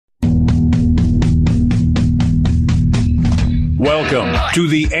Welcome to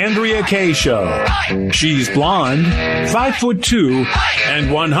the Andrea Kaye Show. She's blonde, 5'2",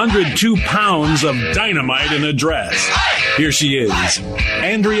 and 102 pounds of dynamite in a dress. Here she is,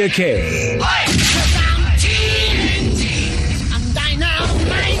 Andrea Kaye. I'm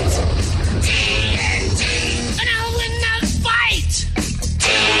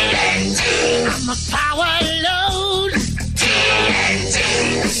a power load.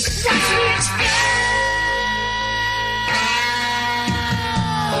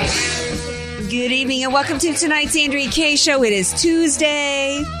 Good evening and welcome to tonight's Andrea Kaye Show. It is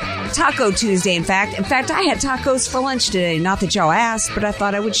Tuesday, Taco Tuesday, in fact. I had tacos for lunch today. Not that y'all asked, but I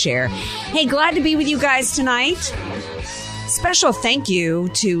thought I would share. Hey, glad to be with you guys tonight. Special thank you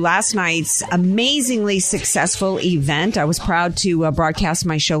to last night's amazingly successful event. I was proud to broadcast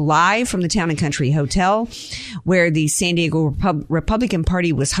my show live from the Town and Country Hotel, where the San Diego Republican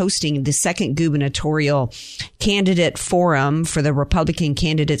Party was hosting the second gubernatorial candidate forum for the Republican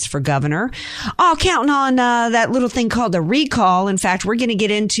candidates for governor. All counting on that little thing called the recall. In fact, we're going to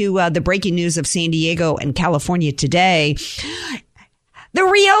get into the breaking news of San Diego and California today. The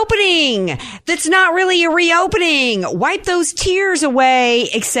reopening. That's not really a reopening. Wipe those tears away,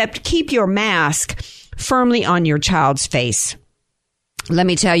 except keep your mask firmly on your child's face. Let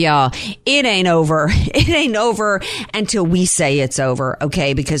me tell y'all, it ain't over. It ain't over until we say it's over,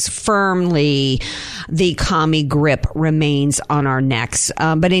 okay? Because firmly the commie grip remains on our necks.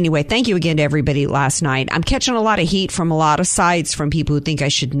 But anyway, thank you again to everybody last night. I'm catching a lot of heat from a lot of sides from people who think I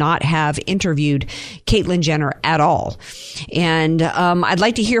should not have interviewed Caitlyn Jenner at all. And I'd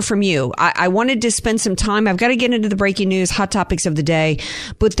like to hear from you. I wanted to spend some time. I've got to get into the breaking news, hot topics of the day.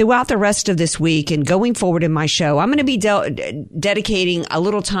 But throughout the rest of this week and going forward in my show, I'm going to be dedicating a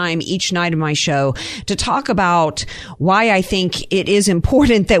little time each night of my show to talk about why I think it is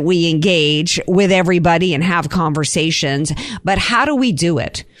important that we engage with everybody and have conversations. But how do we do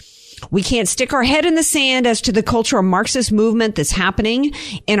it? We can't stick our head in the sand as to the cultural Marxist movement that's happening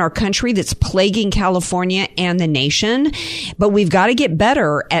in our country that's plaguing California and the nation. But we've got to get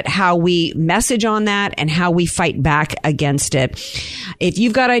better at how we message on that and how we fight back against it. If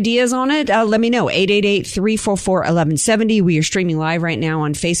you've got ideas on it, let me know. 888-344-1170. We are streaming live right now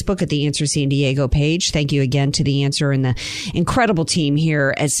on Facebook at the Answer San Diego page. Thank you again to the Answer and the incredible team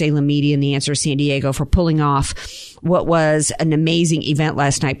here at Salem Media and the Answer San Diego for pulling off what was an amazing event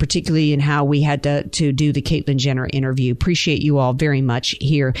last night, particularly in how we had to do the Caitlyn Jenner interview. Appreciate you all very much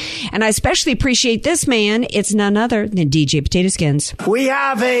here. And I especially appreciate this man. It's none other than DJ Potato Skins. We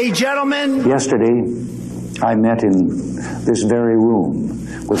have a gentleman. Yesterday, I met in this very room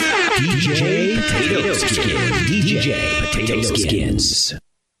with DJ Potato Skins. DJ Potato Skins.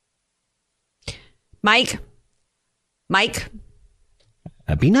 Mike.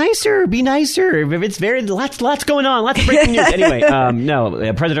 Be nicer. It's very lots going on. Lots of breaking news. Anyway,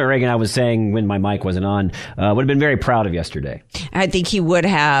 President Reagan, I was saying when my mic wasn't on, would have been very proud of yesterday. I think he would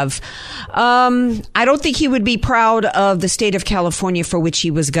have. I don't think he would be proud of the state of California for which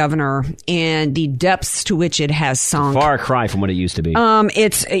he was governor and the depths to which it has sunk. Far cry from what it used to be.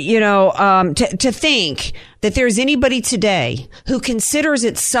 It's, to think that there's anybody today who considers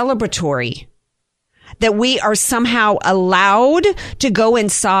it celebratory that we are somehow allowed to go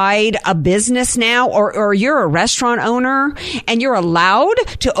inside a business now, or you're a restaurant owner and you're allowed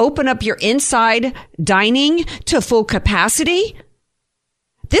to open up your inside dining to full capacity.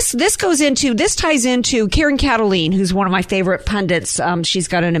 This ties into Karen Cataline, who's one of my favorite pundits. She's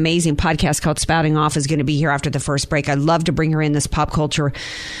got an amazing podcast called Spouting Off, is going to be here after the first break. I'd love to bring her in this pop culture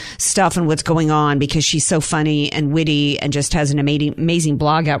stuff and what's going on because she's so funny and witty and just has an amazing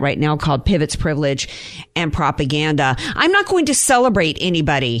blog out right now called Pivots, Privilege, and Propaganda. I'm not going to celebrate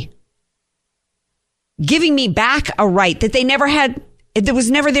anybody giving me back a right that they never had, that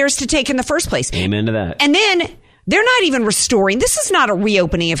was never theirs to take in the first place. Amen to that. And then they're not even restoring. This is not a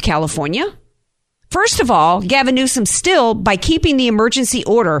reopening of California. First of all, Gavin Newsom still, by keeping the emergency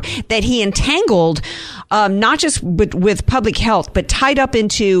order that he entangled, not just with public health, but tied up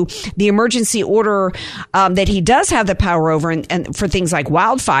into the emergency order that he does have the power over and for things like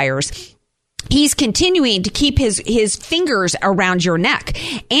wildfires. He's continuing to keep his fingers around your neck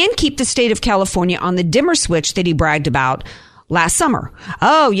and keep the state of California on the dimmer switch that he bragged about last summer.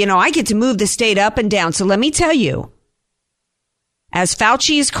 Oh, I get to move the state up and down. So let me tell you, as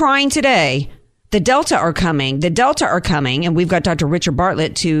Fauci is crying today, the Delta are coming, and we've got Dr. Richard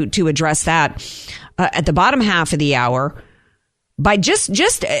Bartlett to address that at the bottom half of the hour. By I'm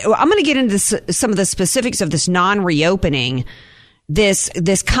going to get into some of the specifics of this non-reopening,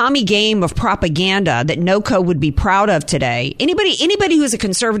 this commie game of propaganda that NOCO would be proud of today. Anybody who's a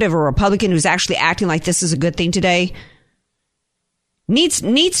conservative or Republican who's actually acting like this is a good thing today,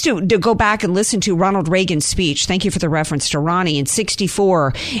 needs to go back and listen to Ronald Reagan's speech. Thank you for the reference to Ronnie in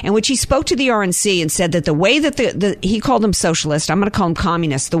 1964, in which he spoke to the RNC and said that the way that he called them socialist, I'm going to call them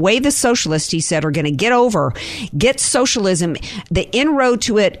communist, the way the socialists, he said, are going to get socialism, the inroad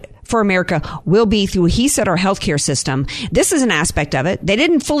to it for America will be through, he said, our healthcare system. This is an aspect of it. They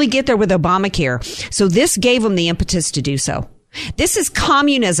didn't fully get there with Obamacare. So this gave them the impetus to do so. This is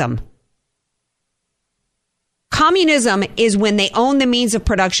communism. Communism is when they own the means of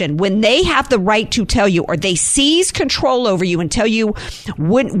production, when they have the right to tell you, or they seize control over you and tell you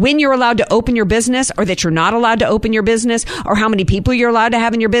when you're allowed to open your business, or that you're not allowed to open your business, or how many people you're allowed to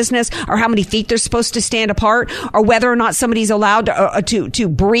have in your business, or how many feet they're supposed to stand apart, or whether or not somebody's allowed to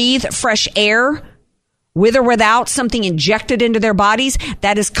breathe fresh air with or without something injected into their bodies.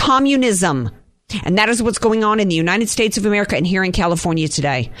 That is communism. And that is what's going on in the United States of America and here in California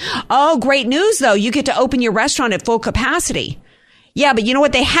today. Oh, great news, though. You get to open your restaurant at full capacity. Yeah, but you know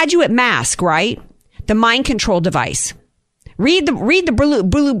what? They had you at mask, right? The mind control device. Read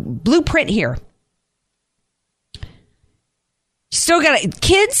the blueprint here. Still got it.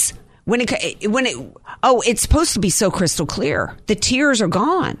 Kids, it's supposed to be so crystal clear. The tears are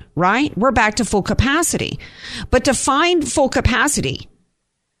gone, right? We're back to full capacity. But to find full capacity,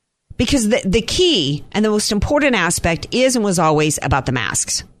 because the key and the most important aspect is and was always about the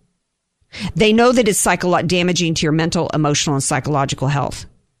masks. They know that it's damaging to your mental, emotional, and psychological health.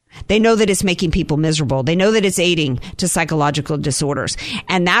 They know that it's making people miserable. They know that it's aiding to psychological disorders.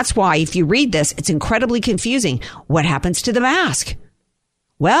 And that's why, if you read this, it's incredibly confusing. What happens to the mask?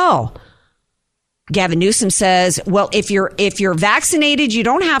 Well, Gavin Newsom says, well, if you're vaccinated, you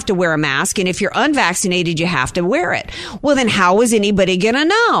don't have to wear a mask. And if you're unvaccinated, you have to wear it. Well, then how is anybody going to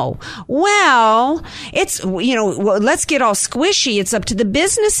know? Well, let's get all squishy. It's up to the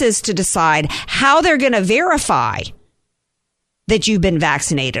businesses to decide how they're going to verify that you've been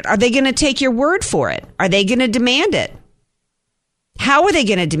vaccinated. Are they going to take your word for it? Are they going to demand it? How are they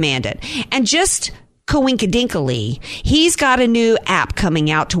going to demand it? And just coinkadinkly, he's got a new app coming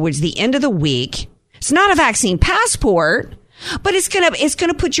out towards the end of the week. It's not a vaccine passport, but it's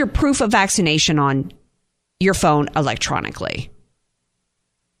gonna put your proof of vaccination on your phone electronically.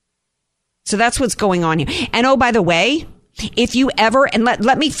 So that's what's going on here. And oh, by the way, if you ever, and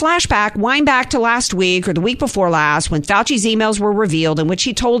let me wind back to last week or the week before last, when Fauci's emails were revealed, in which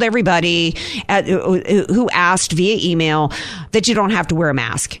he told everybody who asked via email that you don't have to wear a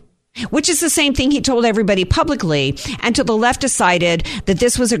mask. Which is the same thing he told everybody publicly, until the left decided that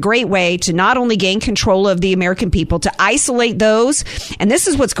this was a great way to not only gain control of the American people, to isolate those. And this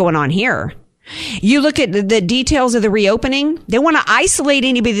is what's going on here. You look at the details of the reopening. They want to isolate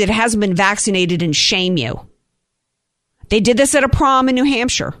anybody that hasn't been vaccinated and shame you. They did this at a prom in New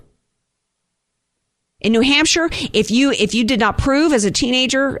Hampshire. In New Hampshire, if you did not prove as a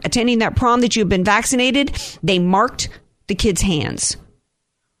teenager attending that prom that you had been vaccinated, they marked the kids' hands,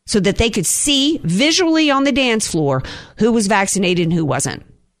 so that they could see visually on the dance floor who was vaccinated and who wasn't.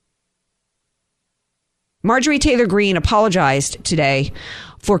 Marjorie Taylor Greene apologized today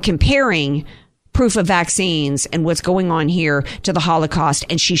for comparing proof of vaccines and what's going on here to the Holocaust,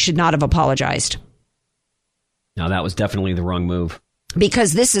 and she should not have apologized. No, that was definitely the wrong move.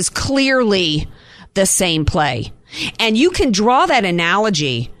 Because this is clearly the same play. And you can draw that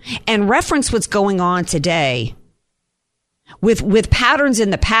analogy and reference what's going on today with patterns in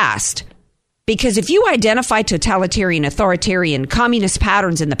the past. Because if you identify totalitarian, authoritarian, communist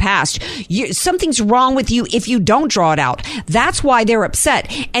patterns in the past, something's wrong with you if you don't draw it out. That's why they're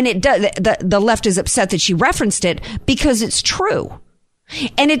upset. And the left is upset that she referenced it, because it's true.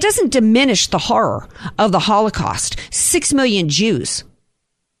 And it doesn't diminish the horror of the Holocaust. 6 million Jews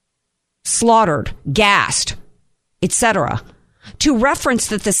slaughtered, gassed, etc., to reference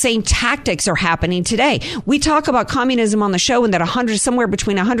that the same tactics are happening today. We talk about communism on the show, and that somewhere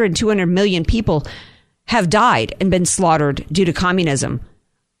between 100 and 200 million people have died and been slaughtered due to communism.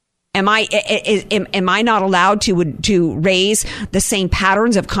 Am I not allowed to raise the same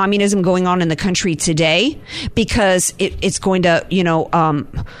patterns of communism going on in the country today, because it's going to,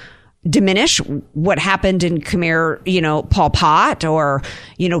 diminish what happened in Khmer, Pol Pot, or,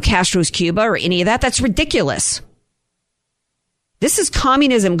 Castro's Cuba, or any of that? That's ridiculous. This is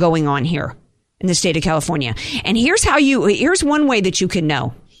communism going on here in the state of California. And here's one way that you can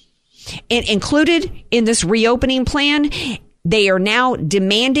know. Included in this reopening plan, they are now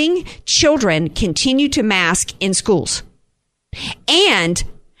demanding children continue to mask in schools and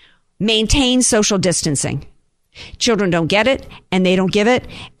maintain social distancing. Children don't get it, and they don't give it.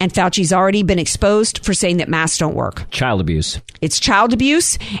 And Fauci's already been exposed for saying that masks don't work. Child abuse. It's child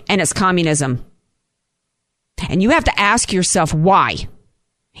abuse, and it's communism. And you have to ask yourself why.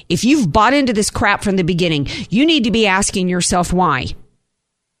 If you've bought into this crap from the beginning, you need to be asking yourself why.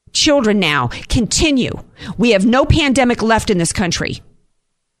 Children now, continue. We have no pandemic left in this country.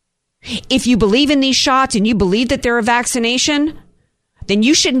 If you believe in these shots and you believe that they're a vaccination, then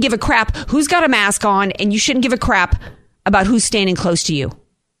you shouldn't give a crap who's got a mask on, and you shouldn't give a crap about who's standing close to you.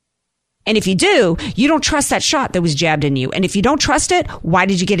 And if you do, you don't trust that shot that was jabbed in you. And if you don't trust it, why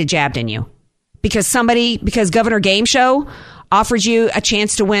did you get it jabbed in you? Because Governor Game Show offered you a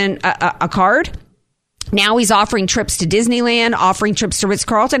chance to win a card? Now he's offering trips to Disneyland, offering trips to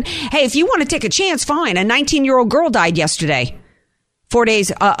Ritz-Carlton. Hey, if you want to take a chance, fine. A 19-year-old girl died yesterday. 4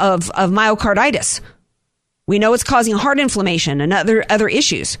 days of myocarditis. We know it's causing heart inflammation and other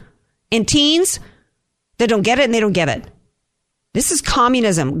issues. In teens, they don't get it and they don't give it. This is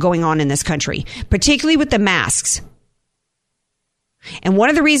communism going on in this country, particularly with the masks. And one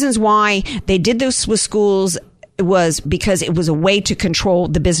of the reasons why they did this with schools was because it was a way to control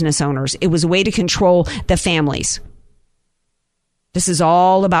the business owners. It was a way to control the families. This is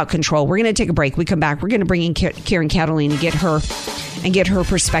all about control. We're going to take a break. We come back. We're going to bring in Karen Cataline and get her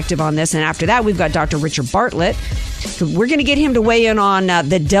perspective on this. And after that, we've got Dr. Richard Bartlett. We're going to get him to weigh in on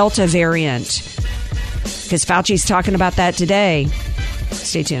the Delta variant, because Fauci's talking about that today.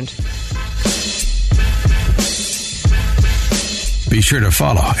 Stay tuned. Be sure to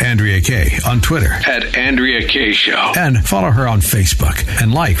follow Andrea Kaye on Twitter @AndreaKayeShow. and follow her on Facebook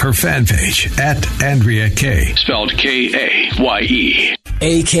and like her fan page @AndreaKaye. Spelled Kaye.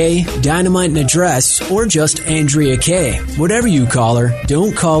 AK, Dynamite and Address, or just Andrea Kaye. Whatever you call her,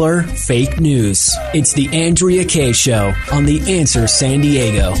 don't call her fake news. It's the Andrea Kaye Show on The Answer San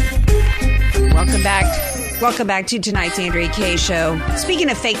Diego. Welcome back. Welcome back to tonight's Andrea Kaye Show. Speaking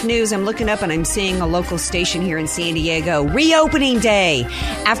of fake news, I'm looking up and I'm seeing a local station here in San Diego. Reopening day.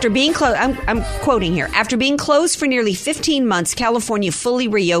 After being closed, I'm quoting here. After being closed for nearly 15 months, California fully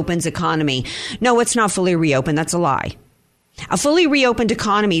reopens economy. No, it's not fully reopened. That's a lie. A fully reopened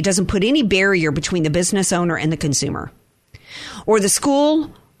economy doesn't put any barrier between the business owner and the consumer, or the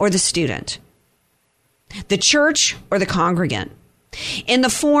school or the student, the church or the congregant. In the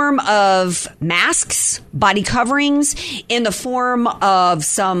form of masks, body coverings, in the form of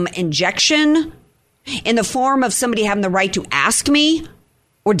some injection, in the form of somebody having the right to ask me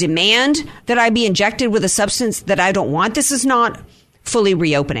or demand that I be injected with a substance that I don't want. This is not fully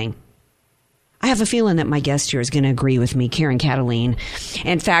reopening. I have a feeling that my guest here is going to agree with me, Karen Cataline.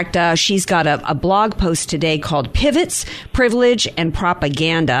 In fact, she's got a blog post today called Pivots, Privilege, and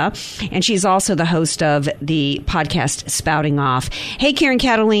Propaganda. And she's also the host of the podcast Spouting Off. Hey, Karen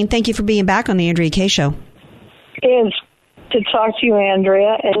Cataline, thank you for being back on the Andrea Kaye Show. Is to talk to you,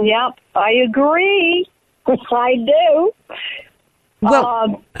 Andrea. And yep, I agree. I do.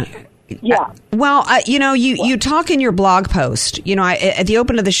 Well, yeah. Well, you talk in your blog post. At the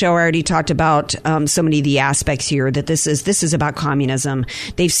open of the show, I already talked about so many of the aspects here. That this is about communism.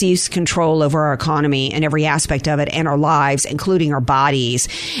 They've seized control over our economy and every aspect of it, and our lives, including our bodies.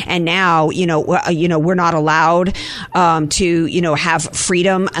 And now, we're not allowed to have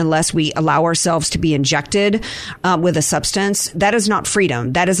freedom unless we allow ourselves to be injected with a substance. That is not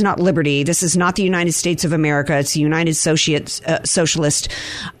freedom. That is not liberty. This is not the United States of America. It's the United Socialist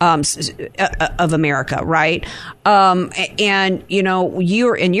of America, right? And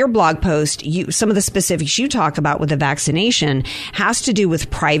you're in your blog post, some of the specifics you talk about with the vaccination has to do with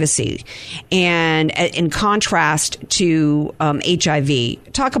privacy, and in contrast to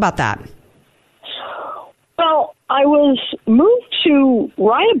HIV. Talk about that. Well, I was moved to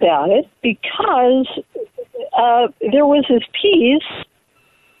write about it because there was this piece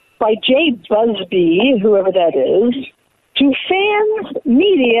by Jay Busby, whoever that is. Do fans,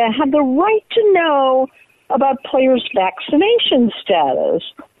 media, have the right to know about players' vaccination status?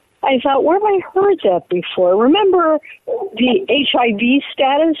 I thought, where have I heard that before? Remember the HIV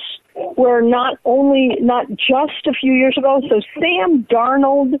status, where not just a few years ago, so Sam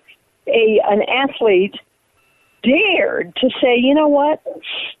Darnold, an athlete, dared to say, you know what,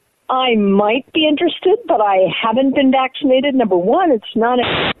 I might be interested, but I haven't been vaccinated. Number one, it's not.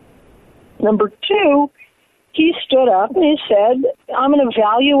 Number two, he stood up and he said, I'm going to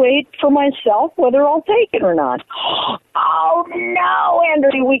evaluate for myself whether I'll take it or not. Oh, no,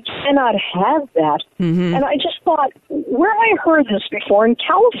 Andrea, we cannot have that. Mm-hmm. And I just thought, where have I heard this before? In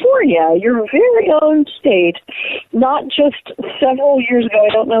California, your very own state, not just several years ago,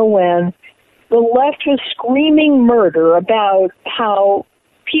 I don't know when, the left was screaming murder about how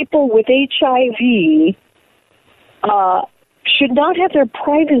people with HIV should not have their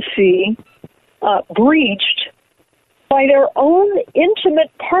privacy breached by their own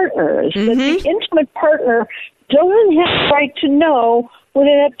intimate partners, that the intimate partner doesn't have the right to know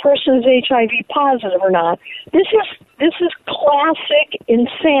whether that person is HIV positive or not. This is classic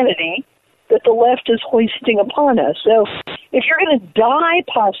insanity that the left is hoisting upon us. So if you're going to die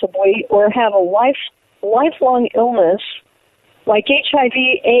possibly or have a lifelong illness like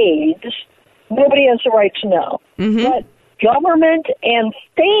HIV/AIDS, nobody has the right to know. But government and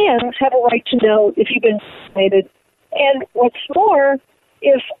fans have a right to know if you've been vaccinated. And what's more,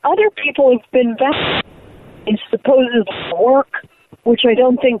 if other people have been vaccinated, supposedly work, which I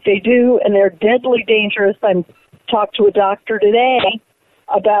don't think they do, and they're deadly dangerous. I talked to a doctor today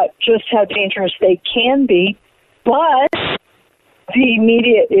about just how dangerous they can be, but the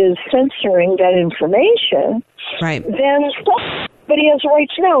media is censoring that information. Right. Then somebody has a right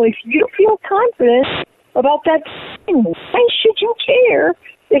to know. If you feel confident about that, why should you care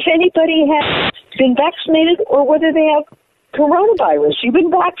if anybody has been vaccinated or whether they have coronavirus? You've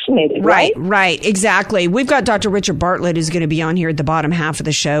been vaccinated, right? Right, exactly. We've got Dr. Richard Bartlett who's going to be on here at the bottom half of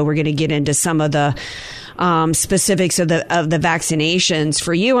the show. We're going to get into some of the specifics of the vaccinations.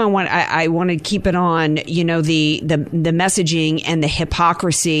 For you, I want to keep it on, you know, the messaging and the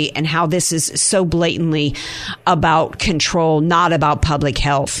hypocrisy and how this is so blatantly about control, not about public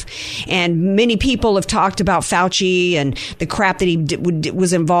health. And many people have talked about Fauci and the crap that he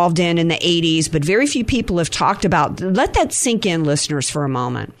was involved in the 80s, but very few people have talked about, let that sink in, listeners, for a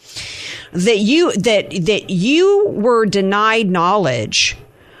moment, that you were denied knowledge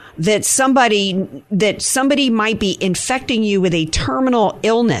that somebody might be infecting you with a terminal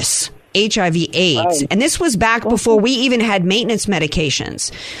illness, HIV/AIDS. And this was back before we even had maintenance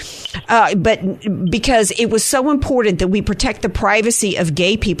medications. But because it was so important that we protect the privacy of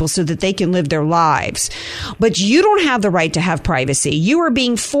gay people so that they can live their lives. But you don't have the right to have privacy. You are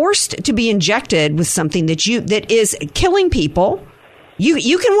being forced to be injected with something that is killing people.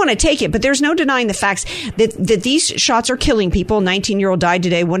 You can want to take it, but there's no denying the facts that these shots are killing people. A 19-year-old died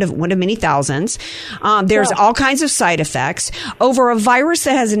today, one of many thousands. There's all kinds of side effects over a virus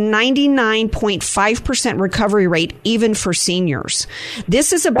that has a 99.5% recovery rate, even for seniors.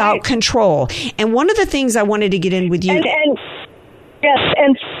 This is about control. And one of the things I wanted to get in with you. And yes,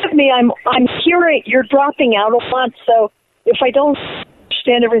 and excuse me, I'm hearing you're dropping out a lot, so if I don't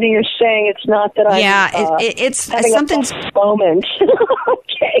understand everything you're saying, it's not that I'm it's having something a moment.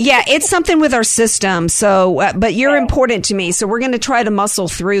 Okay. Yeah, it's something with our system. So, but you're important to me, so we're going to try to muscle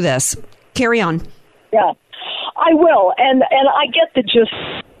through this. Carry on. Yeah, I will, and I get the gist.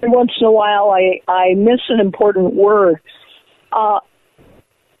 Every once in a while, I miss an important word.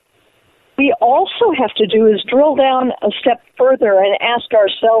 We also have to do is drill down a step further and ask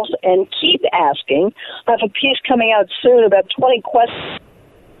ourselves, and keep asking. I have a piece coming out soon about 20 questions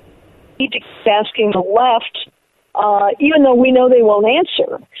we need to keep asking the left, even though we know they won't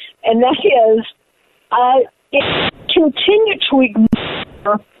answer. And that is, continue to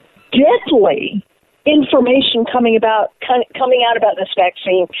ignore deadly information coming out about this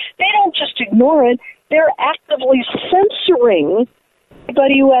vaccine. They don't just ignore it; they're actively censoring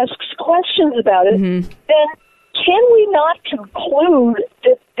anybody who asks questions about it. Then can we not conclude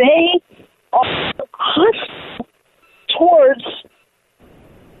that they are hostile towards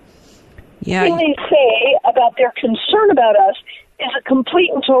what they say about their concern about us is a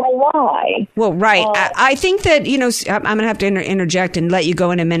complete and total lie. Well, right. I think that, you know, I'm going to have to interject and let you go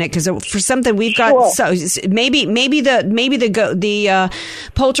in a minute, because for something we've got, so maybe the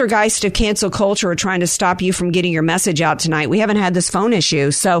poltergeist of cancel culture are trying to stop you from getting your message out tonight. We haven't had this phone issue.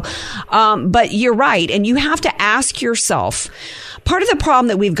 So, but you're right. And you have to ask yourself, part of the problem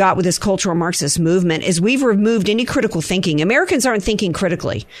that we've got with this cultural Marxist movement is we've removed any critical thinking. Americans aren't thinking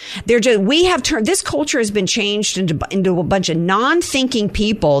critically. This culture has been changed into a bunch of non-thinking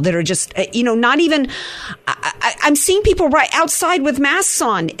people that are just, not even, I'm seeing people right outside with masks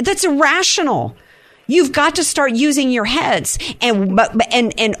on. That's irrational. You've got to start using your heads.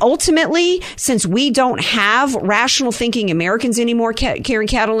 And ultimately, since we don't have rational thinking Americans anymore, Karen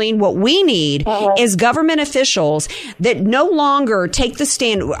Cataline, what we need is government officials that no longer take the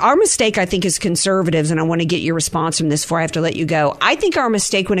stand. Our mistake, I think, is conservatives, and I want to get your response from this before I have to let you go. I think our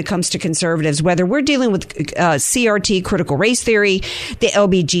mistake when it comes to conservatives, whether we're dealing with CRT, critical race theory, the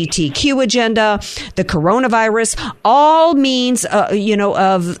LGBTQ agenda, the coronavirus, all means, of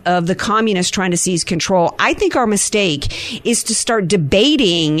the communists trying to seize control control. I think our mistake is to start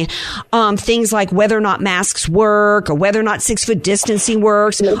debating things like whether or not masks work, or whether or not 6 foot distancing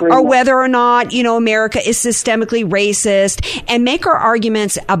works, or whether or not, America is systemically racist, and make our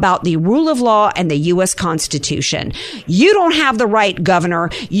arguments about the rule of law and the U.S. Constitution. You don't have the right, Governor.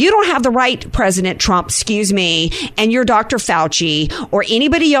 You don't have the right, President Trump, excuse me, and your Dr. Fauci or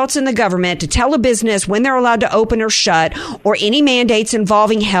anybody else in the government to tell a business when they're allowed to open or shut, or any mandates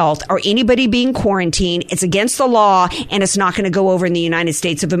involving health, or anybody being quarantined. It's against the law, and it's not going to go over in the United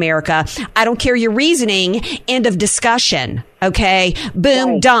States of America. I don't care your reasoning. End of discussion. Okay?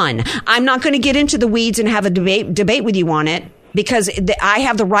 Boom, done. I'm not going to get into the weeds and have a debate with you on it, because I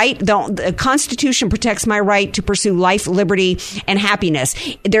have the right. The Constitution protects my right to pursue life, liberty, and happiness.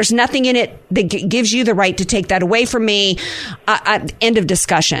 There's nothing in it that gives you the right to take that away from me. End of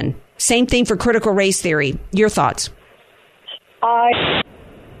discussion. Same thing for critical race theory. Your thoughts? I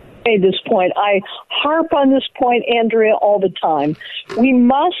made this point. I harp on this point, Andrea, all the time. We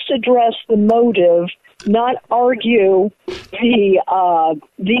must address the motive, not argue the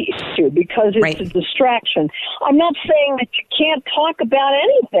issue, because it's a distraction. I'm not saying that you can't talk about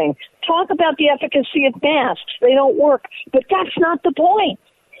anything. Talk about the efficacy of masks. They don't work, but that's not the point.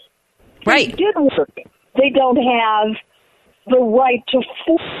 Right. They did work. They don't have the right to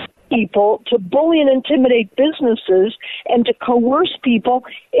force people to bully and intimidate businesses and to coerce people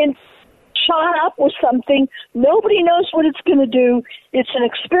and shot up with something. Nobody knows what it's going to do. It's an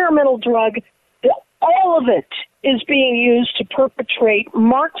experimental drug. All of it is being used to perpetrate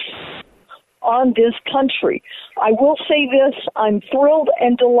Marxism on this country. I will say this, I'm thrilled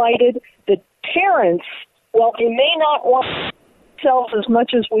and delighted that parents, while they may not want themselves as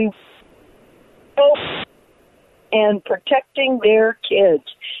much as we know, and protecting their kids.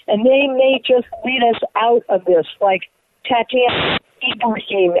 And they may just lead us out of this, like Tatiana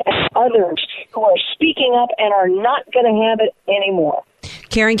Ibrahim and others who are speaking up and are not going to have it anymore.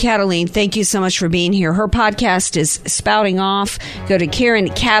 Karen Kataline, thank you so much for being here. Her podcast is Spouting Off. Go to Karen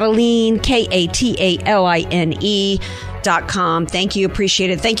Kataline, KATALINE.com. Thank you. Appreciate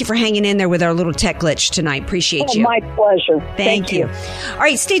it. Thank you for hanging in there with our little tech glitch tonight. Appreciate you. My pleasure. Thank you. All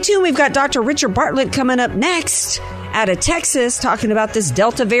right, stay tuned. We've got Dr. Richard Bartlett coming up next out of Texas talking about this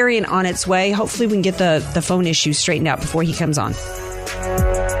Delta variant on its way. Hopefully we can get the phone issue straightened out before he comes on.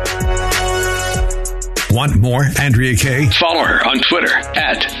 Want more Andrea Kaye? Follow her on Twitter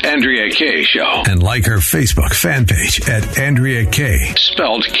at Andrea Kaye Show. And like her Facebook fan page at Andrea Kaye.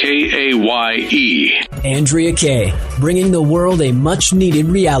 Spelled Kaye. Andrea Kaye, bringing the world a much-needed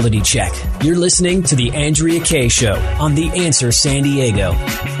reality check. You're listening to The Andrea Kaye Show on The Answer San Diego.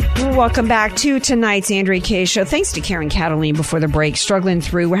 Welcome back to tonight's Andrea Kaye Show. Thanks to Karen Kataline before the break. Struggling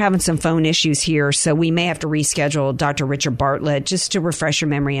through. We're having some phone issues here, so we may have to reschedule Dr. Richard Bartlett just to refresh your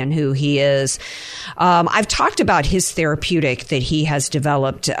memory on who he is. I've talked about his therapeutic that he has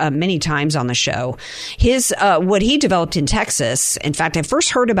developed many times on the show. His what he developed in Texas. In fact, I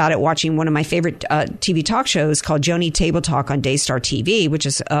first heard about it watching one of my favorite TV talk shows called Joni Table Talk on Daystar TV, which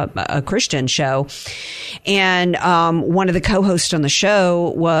is a Christian show. And one of the co-hosts on the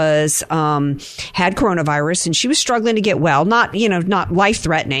show had coronavirus, and she was struggling to get well, not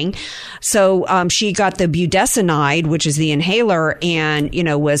life-threatening. So she got the budesonide, which is the inhaler, and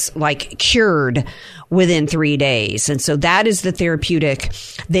was like cured within 3 days. And so that is the therapeutic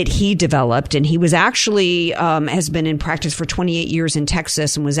that he developed. And he was actually, has been in practice for 28 years in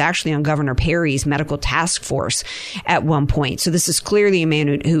Texas and was actually on Governor Perry's medical task force at one point. So this is clearly a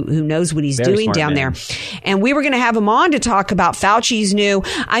man who knows what he's doing down there. And we were going to have him on to talk about Fauci's new,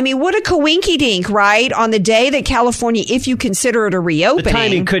 what a coinky-dink, right? On the day that California, if you consider it a reopening. The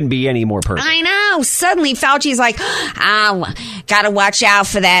timing couldn't be any more perfect. I know. Suddenly Fauci's like, got to watch out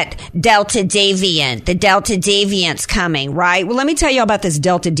for that Delta deviant. The Delta deviant's coming, right? Well, let me tell you about this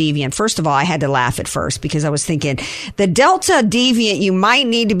Delta deviant. First of all, I had to laugh at first because I was thinking the Delta deviant you might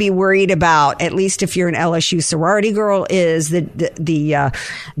need to be worried about, at least if you're an LSU sorority girl, is the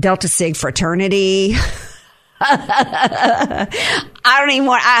Delta Sig fraternity.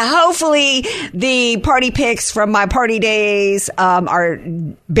 Hopefully the party pics from my party days are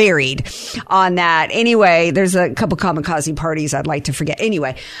buried on that. Anyway, there's a couple kamikaze parties I'd like to forget.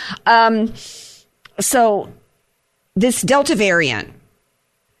 Anyway, so this Delta variant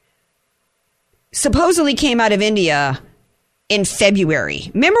supposedly came out of India in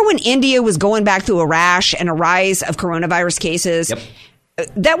February. Remember when India was going back through a rash and a rise of coronavirus cases? Yep.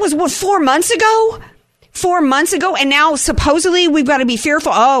 That was 4 months ago? 4 months ago, and now supposedly we've got to be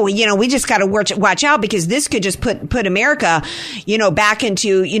fearful. Oh, we just got to watch out because this could just put America, back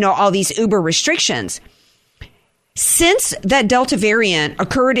into, all these uber restrictions. Since that Delta variant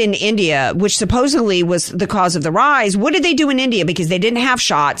occurred in India, which supposedly was the cause of the rise, what did they do in India? Because they didn't have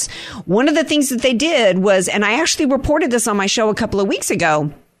shots. One of the things that they did was, and I actually reported this on my show a couple of weeks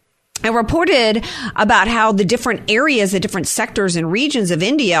ago, I reported about how the different areas, the different sectors and regions of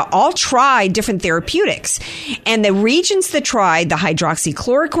India all tried different therapeutics. And the regions that tried the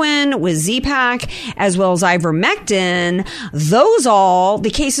hydroxychloroquine with Z-Pak, as well as ivermectin,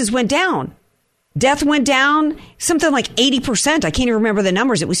 the cases went down. Death went down something like 80%. I can't even remember the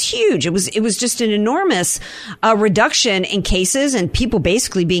numbers. It was huge. It was just an enormous reduction in cases and people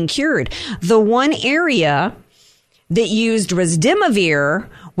basically being cured. The one area that used Remdesivir,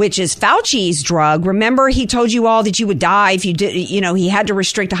 which is Fauci's drug. Remember, he told you all that you would die if you did, he had to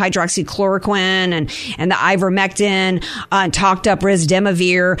restrict the hydroxychloroquine and the ivermectin, and talked up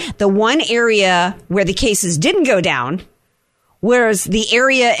Remdesivir. The one area where the cases didn't go down was the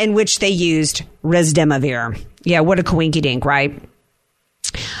area in which they used Remdesivir. Yeah, what a coinkydink, right?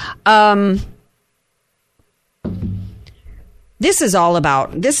 This is all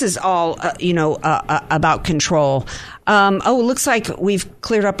about control. It looks like we've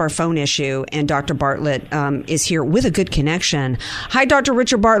cleared up our phone issue, and Dr. Bartlett is here with a good connection. Hi, Dr.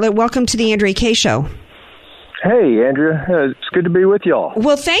 Richard Bartlett. Welcome to the Andrea Kaye Show. Hey, Andrea. It's good to be with y'all.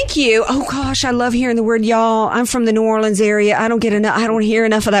 Well, thank you. Oh gosh, I love hearing the word y'all. I'm from the New Orleans area. I don't hear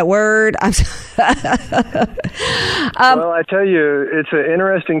enough of that word. Well, I tell you, it's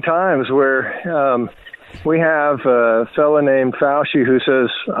interesting times where we have a fella named Fauci who says,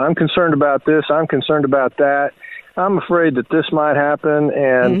 I'm concerned about this, I'm concerned about that. I'm afraid that this might happen,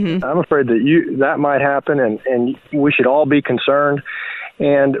 and I'm afraid that that might happen, and we should all be concerned.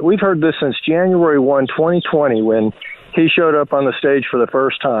 And we've heard this since January 1, 2020, when he showed up on the stage for the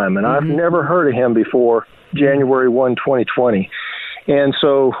first time. And I've never heard of him before January 1, 2020. And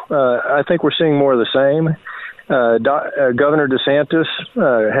so I think we're seeing more of the same. Governor DeSantis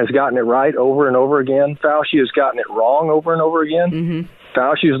has gotten it right over and over again. Fauci has gotten it wrong over and over again.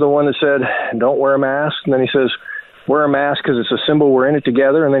 Fauci is the one that said, don't wear a mask. And then he says, wear a mask because it's a symbol we're in it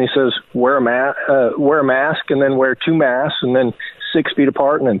together. And then he says, wear a mask, and then wear 2 masks, and then 6 feet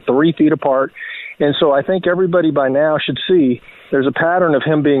apart, and then 3 feet apart. And so I think everybody by now should see there's a pattern of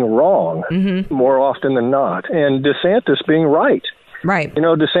him being wrong more often than not, and DeSantis being right. Right.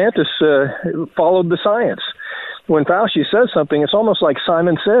 DeSantis followed the science. When Fauci says something, it's almost like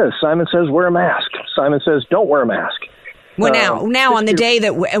Simon says. Simon says, wear a mask. Simon says, don't wear a mask. Well, now on the day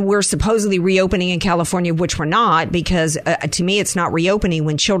that we're supposedly reopening in California, which we're not, because to me it's not reopening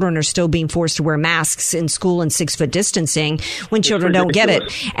when children are still being forced to wear masks in school and 6-foot distancing, when children don't get it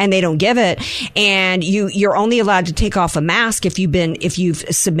and they don't give it, and you're only allowed to take off a mask if you've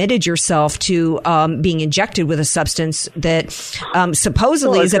submitted yourself to being injected with a substance that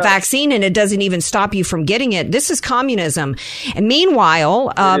supposedly is a vaccine, and it doesn't even stop you from getting it. This is communism. And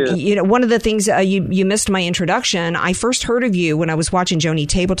meanwhile, one of the things you missed my introduction. I first heard of you when I was watching Joni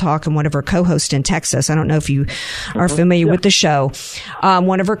Table Talk and one of her co-hosts in Texas. I don't know if you are familiar with the show.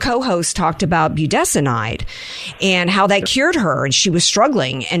 One of her co-hosts talked about budesonide and how that cured her, and she was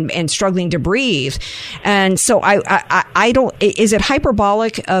struggling and struggling to breathe. And so I don't, is it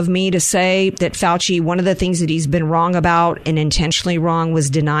hyperbolic of me to say that Fauci, one of the things that he's been wrong about and intentionally wrong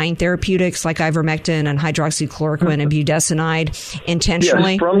was denying therapeutics like ivermectin and hydroxychloroquine and budesonide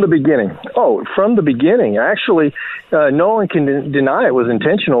intentionally? Yes, from the beginning. Oh, from the beginning. Actually, no one can deny it was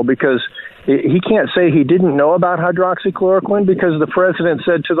intentional, because he can't say he didn't know about hydroxychloroquine, because the president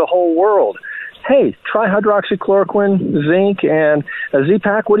said to the whole world, hey, try hydroxychloroquine, zinc, and a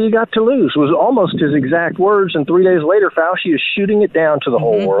Z-Pak. What do you got to lose? Was almost his exact words. And 3 days later, Fauci is shooting it down to the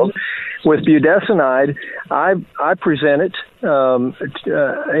whole world. With budesonide, I present it,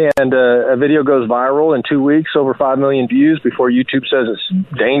 and a video goes viral in 2 weeks, over 5 million views, before YouTube says it's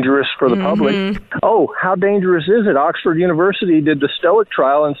dangerous for the public. Oh, how dangerous is it? Oxford University did the STOIC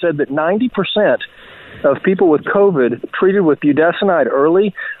trial and said that 90% of people with COVID treated with budesonide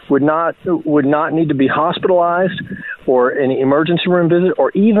early would not need to be hospitalized or an emergency room visit or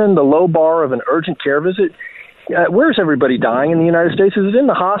even the low bar of an urgent care visit. Where's everybody dying in the United States? Is it in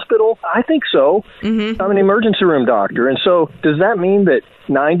the hospital? I think so. I'm an emergency room doctor. And so does that mean that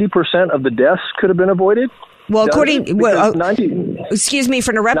 90% of the deaths could have been avoided? Well, excuse me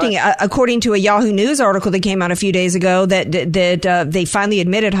for interrupting. According to a Yahoo News article that came out a few days ago, that they finally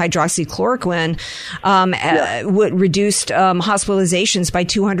admitted hydroxychloroquine reduced hospitalizations by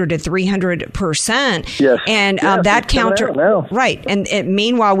 200 to 300%. Yes, and that counter right. And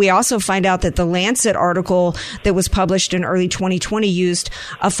meanwhile, we also find out that the Lancet article that was published in early 2020 used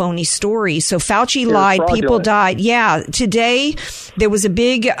a phony story. So Fauci lied. People died. Yeah. Today there was a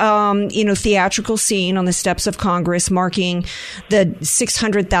big theatrical scene on the steps steps of Congress marking the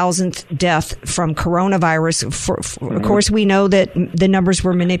 600,000th death from coronavirus. Of course, we know that the numbers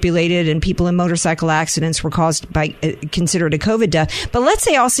were manipulated and people in motorcycle accidents were caused by considered a COVID death. But let's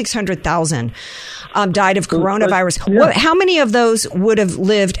say all 600,000 died of coronavirus. How many of those would have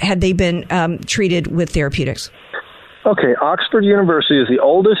lived had they been treated with therapeutics? Okay, Oxford University is the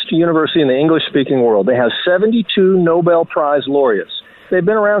oldest university in the English-speaking world. They have 72 Nobel Prize laureates. They've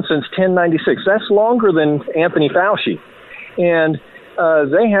been around since 1096. That's longer than Anthony Fauci. And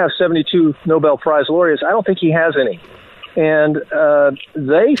they have 72 Nobel Prize laureates. I don't think he has any. And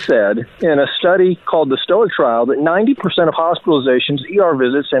they said in a study called the STOIC trial that 90% of hospitalizations, ER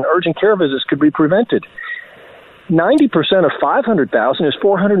visits, and urgent care visits could be prevented. 90% of 500,000 is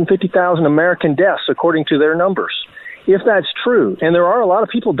 450,000 American deaths, according to their numbers. If that's true, and there are a lot of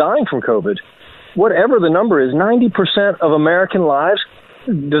people dying from COVID, whatever the number is, 90% of American lives,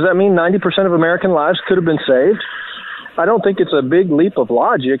 does that mean 90% of American lives could have been saved? I don't think it's a big leap of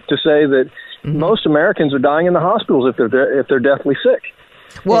logic to say that most Americans are dying in the hospitals if they're deathly sick.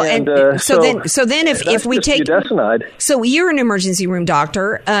 Well, so then if we take budesonide. So you're an emergency room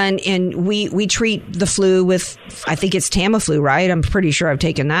doctor, and we treat the flu with, I think it's Tamiflu, right? I'm pretty sure I've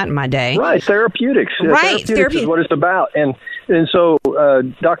taken that in my day. Right, therapeutics. Right, therapeutics is what it's about. And so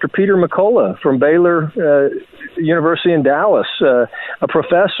Dr. Peter McCullough from Baylor University in Dallas, a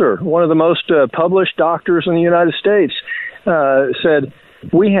professor, one of the most published doctors in the United States, said,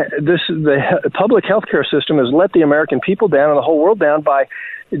 the public healthcare system has let the American people down and the whole world down by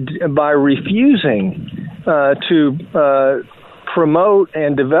refusing to promote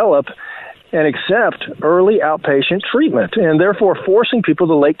and develop and accept early outpatient treatment, and therefore forcing people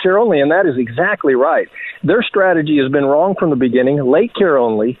to late care only. And that is exactly right. Their strategy has been wrong from the beginning. Late care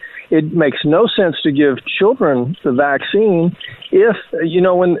only. It makes no sense to give children the vaccine if,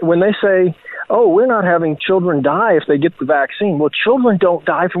 when they say, oh, we're not having children die if they get the vaccine. Well, children don't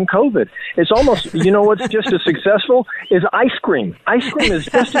die from COVID. It's almost, what's just as successful is ice cream. Ice cream is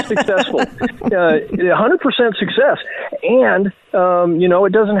just as successful, 100% success. And,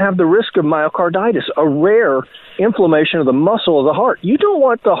 it doesn't have the risk of myocarditis, a rare inflammation of the muscle of the heart. You don't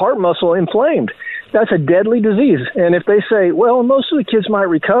want the heart muscle inflamed. That's a deadly disease. And if they say, well, most of the kids might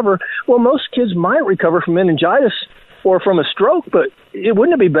recover, well, most kids might recover from meningitis or from a stroke, but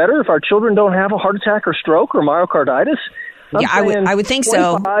wouldn't it be better if our children don't have a heart attack or stroke or myocarditis? Yeah, I would think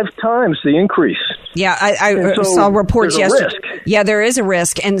so. 5 times the increase. Yeah, I saw reports yesterday. Yeah, there is a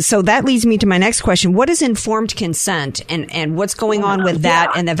risk. And so that leads me to my next question. What is informed consent and what's going on with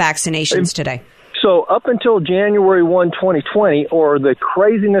that and the vaccinations today? So up until January 1, 2020, or the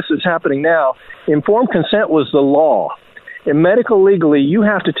craziness that's happening now, informed consent was the law. And medical legally, you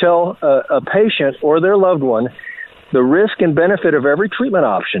have to tell a patient or their loved one the risk and benefit of every treatment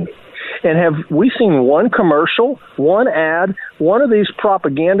option. And have we seen one commercial, one ad, one of these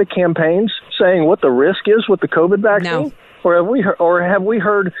propaganda campaigns saying what the risk is with the COVID vaccine? No. Or have we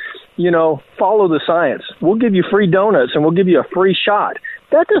heard, follow the science? We'll give you free donuts and we'll give you a free shot.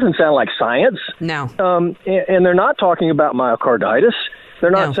 That doesn't sound like science. No. And they're not talking about myocarditis. They're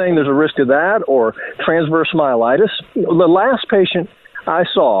not saying there's a risk of that or transverse myelitis. The last patient I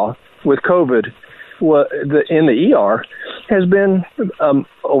saw with COVID in the ER has been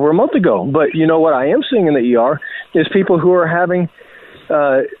over a month ago. But what I am seeing in the ER is people who are having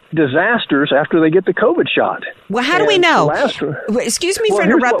disasters after they get the COVID shot. Well, how do we know? Excuse me for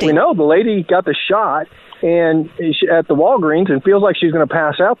interrupting. We know the lady got the shot and at the Walgreens and feels like she's going to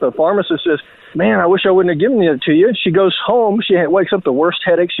pass out. The pharmacist says, man, I wish I wouldn't have given it to you. She goes home. She wakes up the worst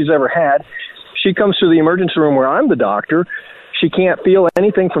headache she's ever had. She comes to the emergency room where I'm the doctor. She can't feel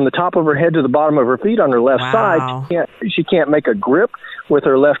anything from the top of her head to the bottom of her feet on her left side. She can't make a grip with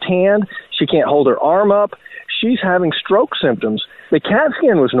her left hand. She can't hold her arm up. She's having stroke symptoms. The CAT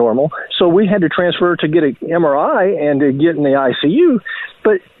scan was normal, so we had to transfer her to get an MRI and to get in the ICU.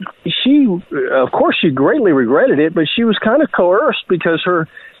 But she, of course, she greatly regretted it, but she was kind of coerced because her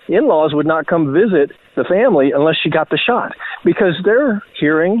in-laws would not come visit the family unless she got the shot, because they're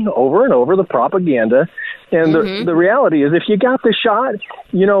hearing over and over the propaganda. And the reality is, if you got the shot,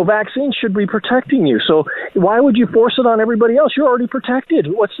 vaccines should be protecting you. So why would you force it on everybody else? You're already protected.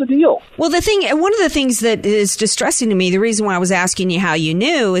 What's the deal? Well, one of the things that is distressing to me, the reason why I was asking you how you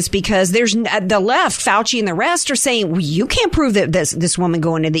knew, is because there's the left, Fauci and the rest are saying, well, you can't prove that this woman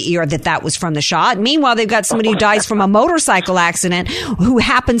going to the ER that was from the shot. Meanwhile, they've got somebody who dies from a motorcycle accident who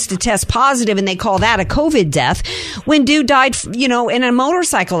happens to test positive, and they call that a COVID death, when dude died, in a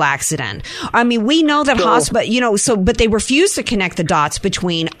motorcycle accident. I mean, we know that but they refuse to connect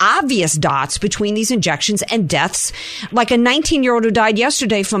the obvious dots between these injections and deaths, like a 19-year-old who died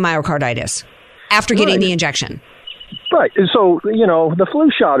yesterday from myocarditis. After getting the injection. Right. And so, the flu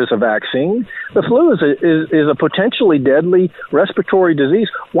shot is a vaccine. The flu is a potentially deadly respiratory disease.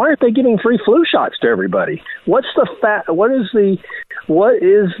 Why aren't they giving free flu shots to everybody? What is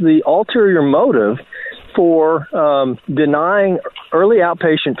the ulterior motive for denying early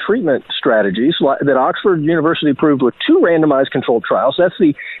outpatient treatment strategies that Oxford University proved with 2 randomized controlled trials? That's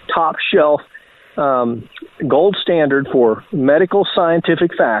the top shelf gold standard for medical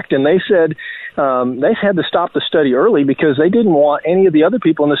scientific fact. And they said they had to stop the study early because they didn't want any of the other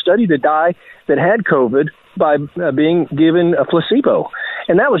people in the study to die that had COVID by being given a placebo.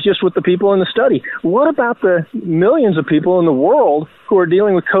 And that was just with the people in the study. What about the millions of people in the world who are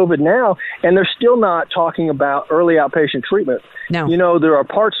dealing with COVID now, and they're still not talking about early outpatient treatment? No. There are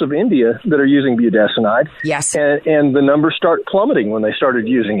parts of India that are using budesonide. Yes. And the numbers start plummeting when they started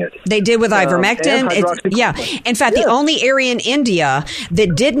using it. They did with ivermectin. In fact, the only area in India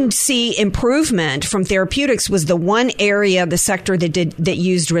that didn't see improvement from therapeutics was the one area, the sector that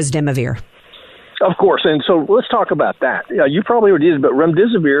used remdesivir. Of course, and so let's talk about that. You probably already did, but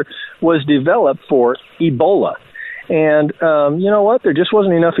remdesivir was developed for Ebola. And you know what? There just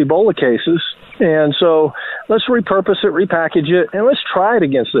wasn't enough Ebola cases. And so let's repurpose it, repackage it, and let's try it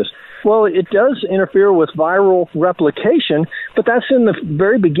against this. Well, it does interfere with viral replication, but that's in the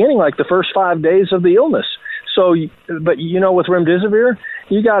very beginning, like the first 5 days of the illness. So, but with remdesivir,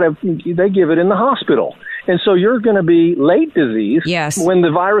 they give it in the hospital. And so you're going to be late disease. Yes. When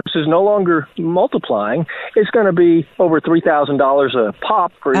the virus is no longer multiplying, it's going to be over $3,000 a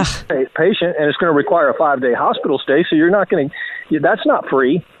pop for each patient, and it's going to require a 5-day hospital stay. So that's not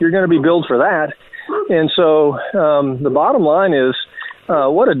free. You're going to be billed for that. And so the bottom line is,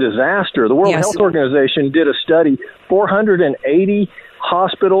 what a disaster. The World Health Organization did a study, 480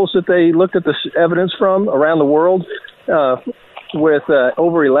 hospitals that they looked at the evidence from around the world, with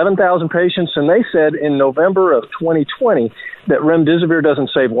over 11,000 patients, and they said in November of 2020 that remdesivir doesn't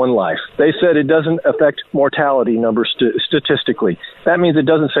save one life. They said it doesn't affect mortality numbers statistically. That means it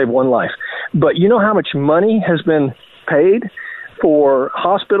doesn't save one life. But you know how much money has been paid for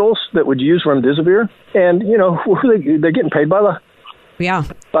hospitals that would use remdesivir? And, they're getting paid by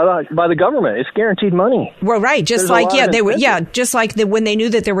the government. It's guaranteed money. Well, right. Just when they knew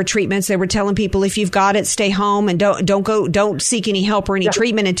that there were treatments, they were telling people, if you've got it, stay home and don't seek any help or any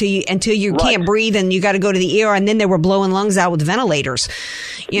treatment until you can't breathe and you got to go to the ER. And then they were blowing lungs out with ventilators.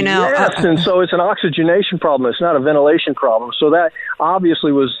 Yes, and so it's an oxygenation problem. It's not a ventilation problem. So that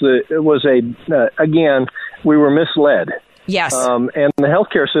obviously again, we were misled. Yes. And the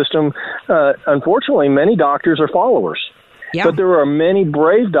healthcare system, unfortunately, many doctors are followers. Yeah. But there are many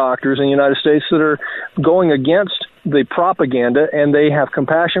brave doctors in the United States that are going against the propaganda, and they have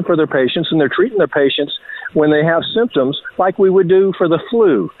compassion for their patients, and they're treating their patients when they have symptoms like we would do for the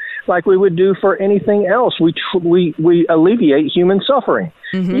flu, like we would do for anything else. We alleviate human suffering.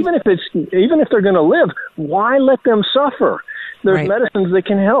 Mm-hmm. Even if they're going to live, why let them suffer? There's medicines that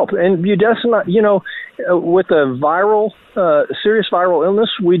can help. And budesonide, with a serious viral illness,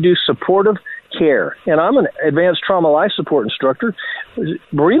 we do supportive care. And I'm an advanced trauma life support instructor.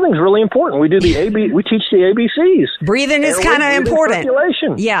 Breathing's really important. We do we teach the ABCs. Breathing is kind of important.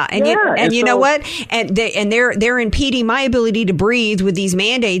 Yeah, and you know what? And they're impeding my ability to breathe with these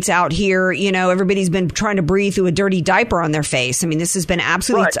mandates out here. Everybody's been trying to breathe through a dirty diaper on their face. I mean, this has been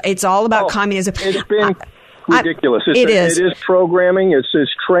absolutely. Right. It's all about communism. It's been ridiculous. It is. It is programming. It's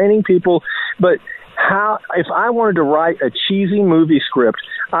training people. But if I wanted to write a cheesy movie script,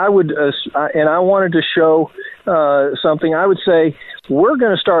 I would, and I wanted to show something, I would say, we're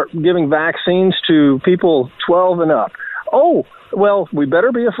going to start giving vaccines to people 12 and up. Oh, well, we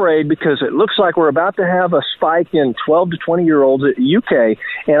better be afraid because it looks like we're about to have a spike in 12 to 20-year-olds at the UK,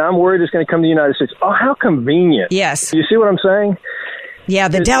 and I'm worried it's going to come to the United States. Oh, how convenient. Yes. You see what I'm saying? Yeah,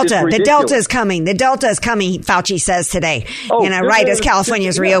 the Delta is coming. The Delta is coming, Fauci says today. As California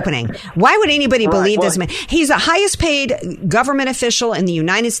is reopening. Why would anybody believe this man? He's the highest paid government official in the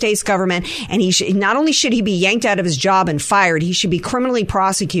United States government, and not only should he be yanked out of his job and fired, he should be criminally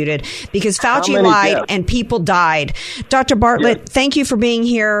prosecuted because Fauci lied and people died. Dr. Bartlett, thank you for being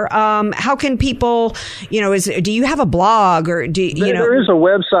here. How can people, do you have a blog or There is a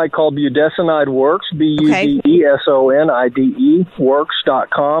website called Budesonide Works, BUDESONIDE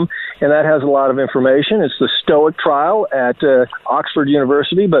Works.com, and that has a lot of information. It's the STOIC trial at Oxford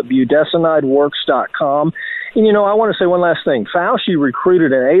University, but budesonideworks.com. And, I want to say one last thing. Fauci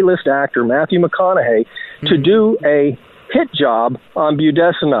recruited an A-list actor, Matthew McConaughey, to do a hit job on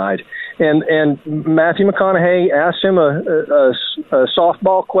budesonide. And Matthew McConaughey asked him a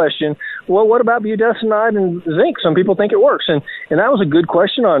softball question. Well, what about budesonide and zinc? Some people think it works. And that was a good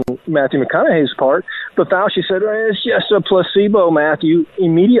question on Matthew McConaughey's part. But Fauci said, it's just a placebo, Matthew,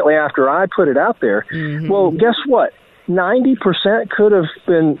 immediately after I put it out there. Mm-hmm. Well, guess what? 90% could have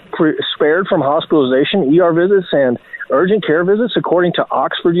been spared from hospitalization, ER visits, and urgent care visits, according to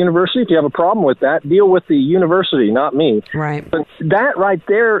Oxford University. If you have a problem with that, deal with the university, not me. Right. But that right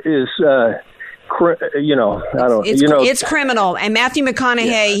there is, it's criminal. And Matthew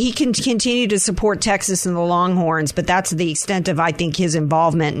McConaughey, he can continue to support Texas and the Longhorns, but that's the extent of, I think, his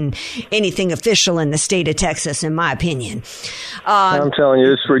involvement in anything official in the state of Texas, in my opinion. I'm telling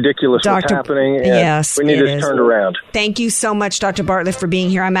you, it's ridiculous what's happening. And yes, we need this turned around. Thank you so much, Dr. Bartlett, for being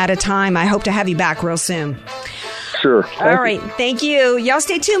here. I'm out of time. I hope to have you back real soon. Sure. All right. Thank you. Y'all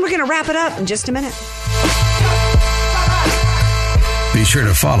stay tuned. We're going to wrap it up in just a minute. Be sure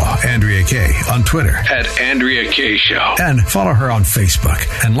to follow Andrea Kaye on Twitter @AndreaKayeShow. And follow her on Facebook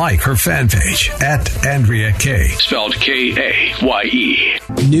and like her fan page @AndreaKaye. Spelled Kaye.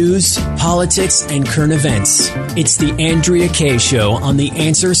 News, politics, and current events. It's the Andrea Kaye Show on The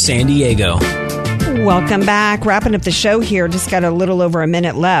Answer San Diego. Welcome back. Wrapping up the show here. Just got a little over a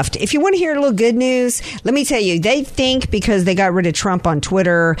minute left. If you want to hear a little good news, let me tell you, they think because they got rid of Trump on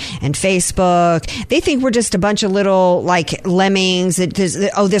Twitter and Facebook, they think we're just a bunch of little like lemmings.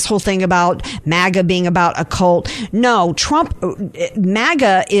 This whole thing about MAGA being about a cult. No,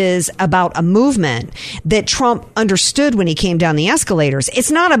 MAGA is about a movement that Trump understood when he came down the escalators.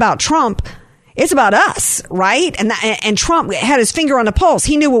 It's not about Trump. It's about us, right? And Trump had his finger on the pulse.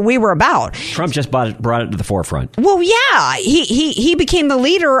 He knew what we were about. Trump just brought it to the forefront. Well, yeah. He became the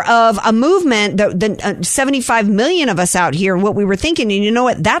leader of a movement, the 75 million of us out here, and what we were thinking. And you know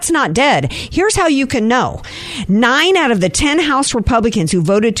what? That's not dead. Here's how you can know. 9 out of the 10 House Republicans who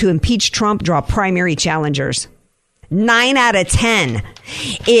voted to impeach Trump draw primary challengers. 9 out of 10.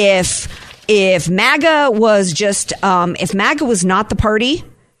 If MAGA was just, if MAGA was not the party,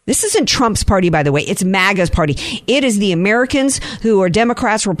 this isn't Trump's party, by the way. It's MAGA's party. It is the Americans who are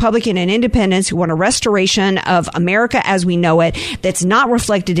Democrats, Republican, and Independents who want a restoration of America as we know it that's not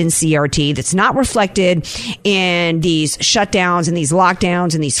reflected in CRT, that's not reflected in these shutdowns and these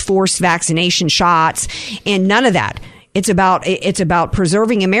lockdowns and these forced vaccination shots and none of that. It's about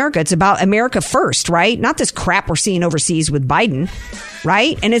preserving America. It's about America first, right? Not this crap we're seeing overseas with Biden,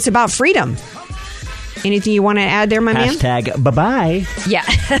 right? And it's about freedom. Anything you want to add there, my man? Hashtag bye-bye. Yeah.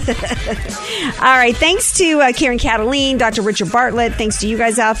 All right. Thanks to Karen Cataline, Dr. Richard Bartlett. Thanks to you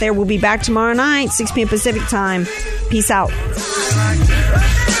guys out there. We'll be back tomorrow night, 6 p.m. Pacific time. Peace out.